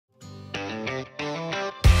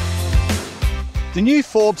The new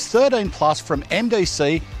Forbes 13 Plus from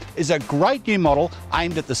MDC is a great new model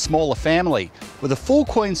aimed at the smaller family. With a full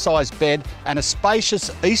queen size bed and a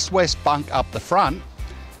spacious east-west bunk up the front,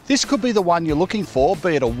 this could be the one you're looking for,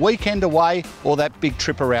 be it a weekend away or that big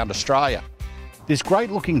trip around Australia. This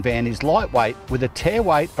great looking van is lightweight with a tear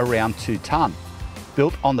weight around 2 tonne.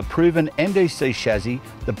 Built on the proven MDC chassis,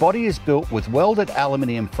 the body is built with welded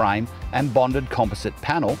aluminium frame and bonded composite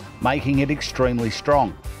panel, making it extremely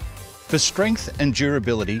strong. For strength and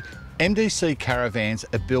durability, MDC caravans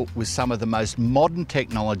are built with some of the most modern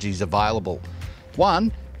technologies available.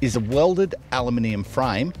 One is a welded aluminium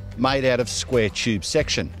frame made out of square tube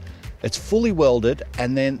section. It's fully welded,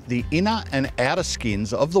 and then the inner and outer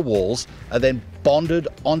skins of the walls are then bonded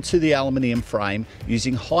onto the aluminium frame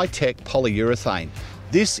using high-tech polyurethane.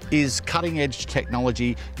 This is cutting-edge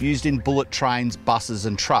technology used in bullet trains, buses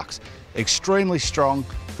and trucks. Extremely strong,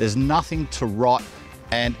 there's nothing to rot,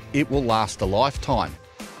 and it will last a lifetime.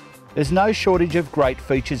 There's no shortage of great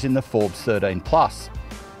features in the Forbes 13 Plus.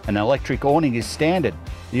 An electric awning is standard.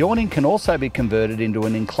 The awning can also be converted into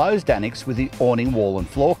an enclosed annex with the awning wall and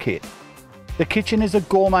floor kit. The kitchen is a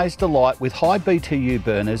gourmet's delight with high BTU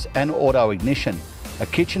burners and auto ignition, a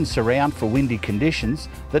kitchen surround for windy conditions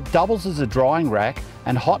that doubles as a drying rack,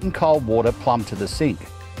 and hot and cold water plumbed to the sink.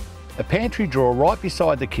 A pantry drawer right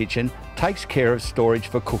beside the kitchen takes care of storage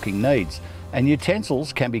for cooking needs, and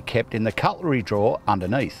utensils can be kept in the cutlery drawer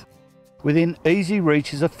underneath. Within easy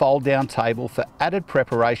reach is a fold-down table for added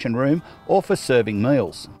preparation room or for serving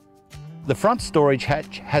meals. The front storage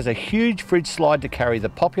hatch has a huge fridge slide to carry the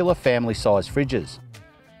popular family-size fridges.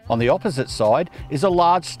 On the opposite side is a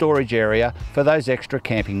large storage area for those extra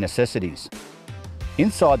camping necessities.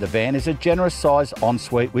 Inside the van is a generous size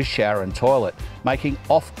ensuite with shower and toilet, making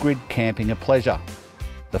off-grid camping a pleasure.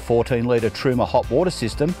 The 14-litre Truma hot water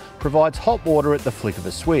system provides hot water at the flick of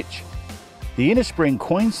a switch. The innerspring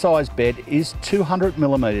queen-size bed is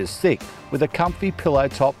 200mm thick with a comfy pillow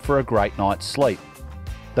top for a great night's sleep.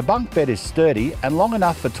 The bunk bed is sturdy and long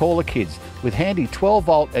enough for taller kids with handy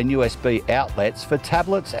 12-volt and USB outlets for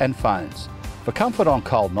tablets and phones. For comfort on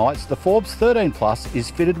cold nights, the Forbes 13 Plus is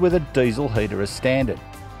fitted with a diesel heater as standard.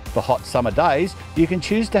 For hot summer days, you can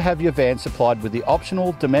choose to have your van supplied with the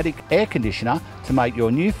optional Dometic air conditioner to make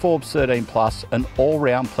your new Forbes 13 Plus an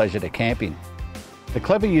all-round pleasure to camp in. The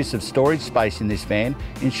clever use of storage space in this van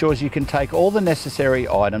ensures you can take all the necessary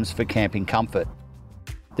items for camping comfort.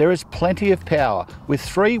 There is plenty of power with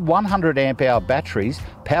 3 100 amp hour batteries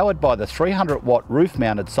powered by the 300-watt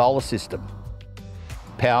roof-mounted solar system.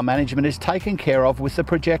 Power management is taken care of with the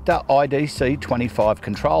Projector IDC25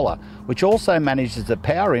 controller, which also manages the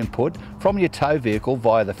power input from your tow vehicle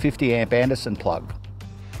via the 50 amp Anderson plug.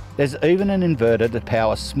 There's even an inverter to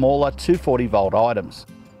power smaller 240-volt items.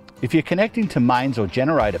 If you're connecting to mains or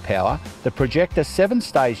generator power, the Projector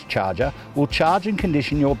 7-stage charger will charge and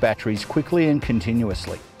condition your batteries quickly and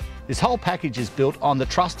continuously. This whole package is built on the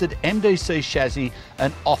trusted MDC chassis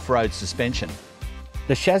and off-road suspension.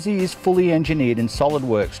 The chassis is fully engineered in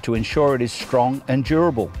SolidWorks to ensure it is strong and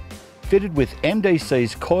durable. Fitted with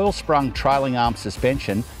MDC's coil-sprung trailing arm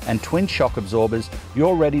suspension and twin shock absorbers,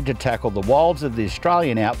 you're ready to tackle the wilds of the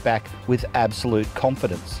Australian outback with absolute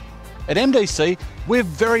confidence. At MDC, we're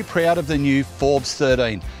very proud of the new Forbes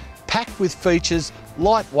 13, packed with features,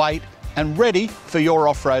 lightweight and ready for your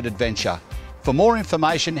off-road adventure. For more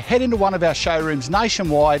information, head into one of our showrooms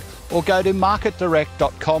nationwide or go to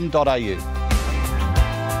marketdirect.com.au.